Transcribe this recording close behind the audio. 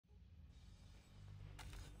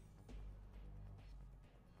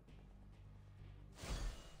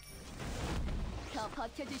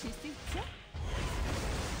버텨주실 수 있죠?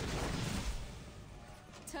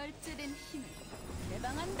 절제된 힘을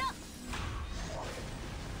개방한다!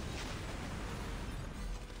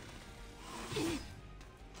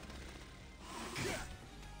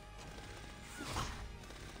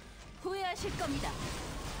 후회하실 겁니다.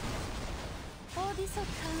 어디서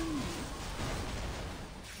감히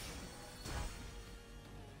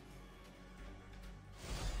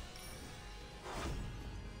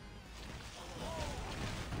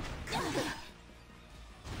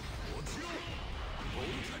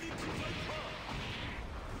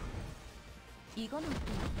이건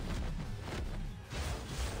어때요?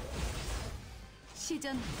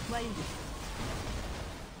 시전 완료.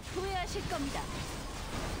 후회하실 겁니다.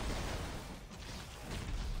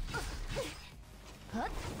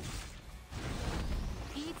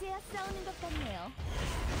 이제야 싸우는 것 같네요.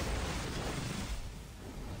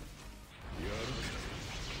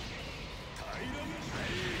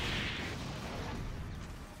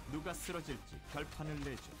 누가 쓰러질지 결판을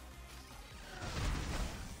내죠.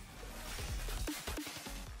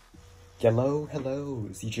 Hello,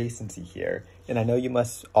 ZJacency here, and I know you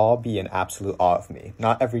must all be in absolute awe of me.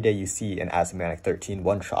 Not every day you see an Azimanak 13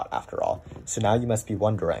 one-shot, after all, so now you must be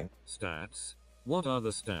wondering. Stats? What are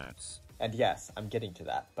the stats? And yes, I'm getting to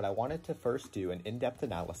that, but I wanted to first do an in-depth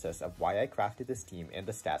analysis of why I crafted this team and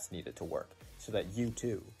the stats needed to work, so that you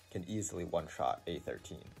too can easily one-shot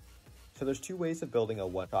A13. So there's two ways of building a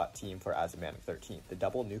one-shot team for Azimanak 13, the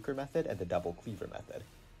double nuker method and the double cleaver method.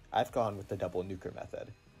 I've gone with the double nuker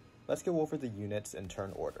method. Let's go over the units in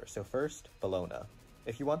turn order. So first, Bellona.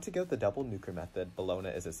 If you want to go the double nuker method,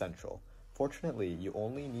 Bellona is essential. Fortunately, you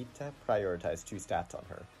only need to prioritize two stats on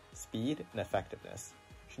her, speed and effectiveness.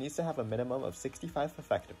 She needs to have a minimum of 65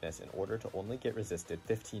 effectiveness in order to only get resisted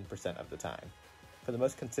 15% of the time. For the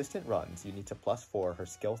most consistent runs, you need to +4 her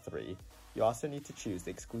skill 3. You also need to choose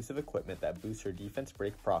the exclusive equipment that boosts her defense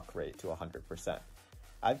break proc rate to 100%.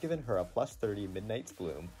 I've given her a +30 Midnight's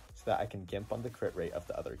Bloom so that I can gimp on the crit rate of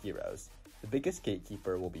the other heroes. The biggest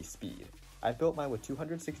gatekeeper will be speed. I've built mine with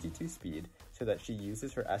 262 speed so that she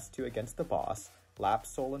uses her S2 against the boss, laps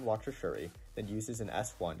Soul and Watcher Shuri, then uses an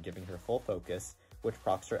S1 giving her full focus, which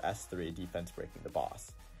procs her S3 defense breaking the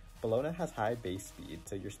boss. Bellona has high base speed,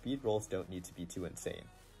 so your speed rolls don't need to be too insane.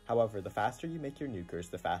 However, the faster you make your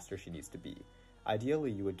nukers, the faster she needs to be.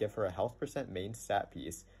 Ideally, you would give her a health percent main stat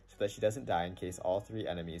piece so that she doesn't die in case all 3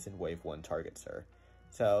 enemies in wave 1 targets her.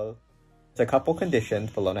 So, there's a couple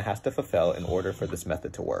conditions Bellona has to fulfill in order for this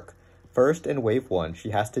method to work. First, in wave 1, she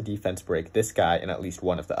has to defense break this guy and at least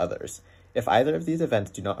one of the others. If either of these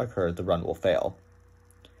events do not occur, the run will fail.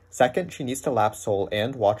 Second, she needs to lap Soul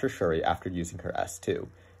and Watcher Shuri after using her S2,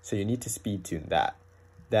 so you need to speed tune that.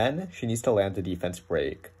 Then, she needs to land the defense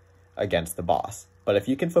break against the boss, but if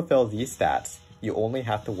you can fulfill these stats, you only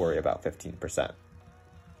have to worry about 15%.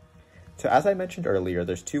 So as I mentioned earlier,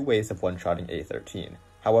 there's two ways of one-shotting A13.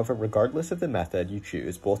 However, regardless of the method you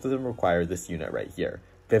choose, both of them require this unit right here,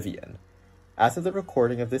 Vivian. As of the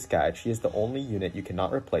recording of this guide, she is the only unit you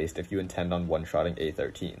cannot replace if you intend on one-shotting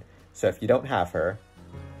A13. So if you don't have her,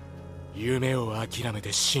 she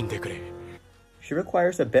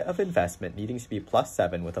requires a bit of investment, needing to be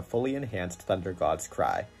 +7 with a fully enhanced Thunder God's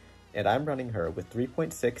Cry, and I'm running her with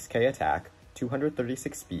 3.6k attack,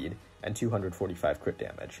 236 speed, and 245 crit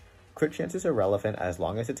damage. Crit chances are relevant as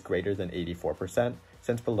long as it's greater than 84%,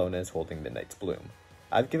 since Bellona is holding Midnight's Bloom.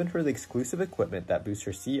 I've given her the exclusive equipment that boosts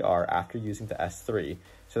her CR after using the S3,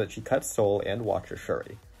 so that she cuts Soul and Watcher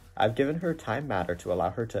Shuri. I've given her Time Matter to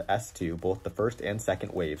allow her to S2 both the first and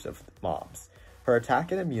second waves of mobs. Her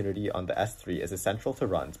attack and immunity on the S3 is essential to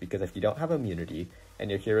runs because if you don't have immunity and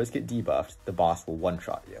your heroes get debuffed, the boss will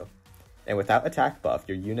one-shot you. And without attack buff,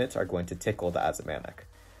 your units are going to tickle the Azimanak.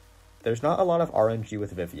 There's not a lot of RNG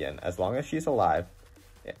with Vivian. As long as she's alive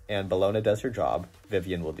and Bellona does her job,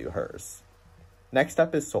 Vivian will do hers. Next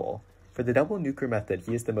up is Soul. For the double nuker method,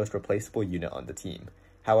 he is the most replaceable unit on the team.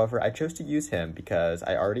 However, I chose to use him because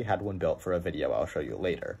I already had one built for a video I'll show you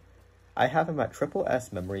later. I have him at triple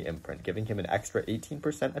S memory imprint, giving him an extra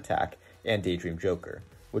 18% attack and Daydream Joker,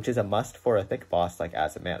 which is a must for a thick boss like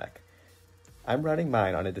Azimanak. I'm running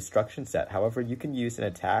mine on a destruction set, however you can use an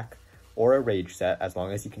attack or a rage set as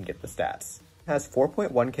long as you can get the stats. It has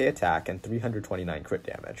 4.1k attack and 329 crit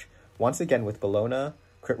damage. Once again with Bellona,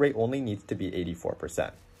 crit rate only needs to be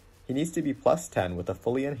 84%. He needs to be +10 with a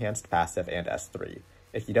fully enhanced passive and S3.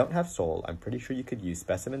 If you don't have Soul, I'm pretty sure you could use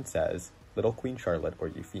Specimen Says, Little Queen Charlotte, or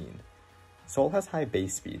Euphine. Soul has high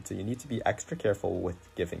base speed, so you need to be extra careful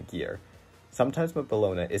with giving gear. Sometimes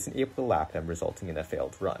Bellona isn't able to lap him, resulting in a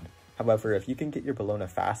failed run. However, if you can get your Bellona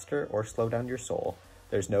faster or slow down your Soul,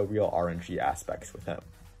 there's no real RNG aspects with him.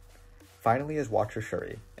 Finally is Watcher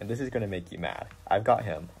Shuri, and this is going to make you mad. I've got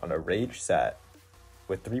him on a Rage set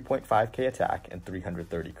with 3.5k attack and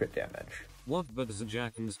 330 crit damage. What, but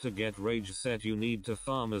Zajakans to get Rage set you need to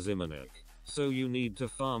farm Azimanak. So you need to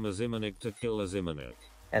farm Azimanak to kill Azimanak.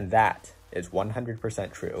 And that is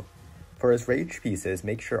 100% true. For his Rage pieces,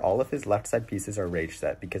 make sure all of his left side pieces are Rage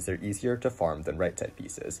set because they're easier to farm than right side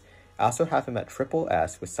pieces. I also have him at triple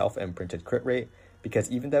S with self-imprinted crit rate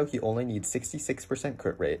because even though he only needs 66%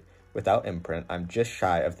 crit rate, without imprint, I'm just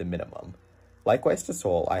shy of the minimum. Likewise to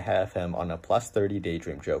Soul, I have him on a plus 30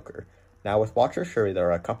 Daydream Joker. Now with Watcher Shuri, there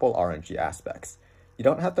are a couple RNG aspects. You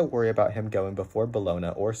don't have to worry about him going before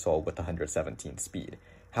Bellona or Soul with 117 speed.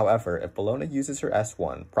 However, if Bellona uses her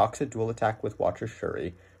S1, procs a dual attack with Watcher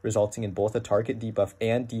Shuri, resulting in both a target debuff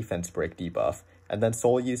and defense break debuff, and then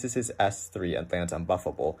Soul uses his S3 and lands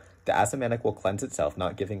unbuffable, the Azimanak will cleanse itself,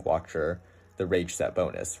 not giving Watcher the Rage set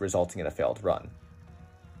bonus, resulting in a failed run.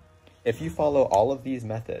 If you follow all of these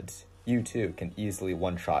methods, you too can easily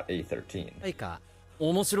one-shot A13.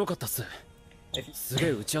 面白かったっす。 If you, すげ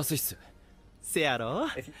え打ちやすいっす。せやろ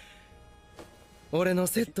if you, 俺の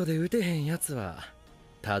セットで打てへんやつは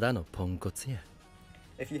ただのポンコツや。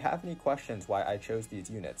 if you have any questions why I chose these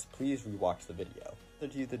units, please rewatch the video. To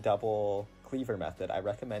do the double cleaver method, I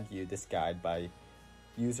recommend you this guide by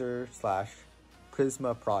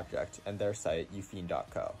user/Prisma Project and their site,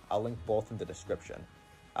 ufiend.co. I'll link both in the description.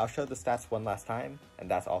 I'll show the stats one last time, and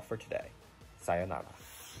that's all for today. Sayonara.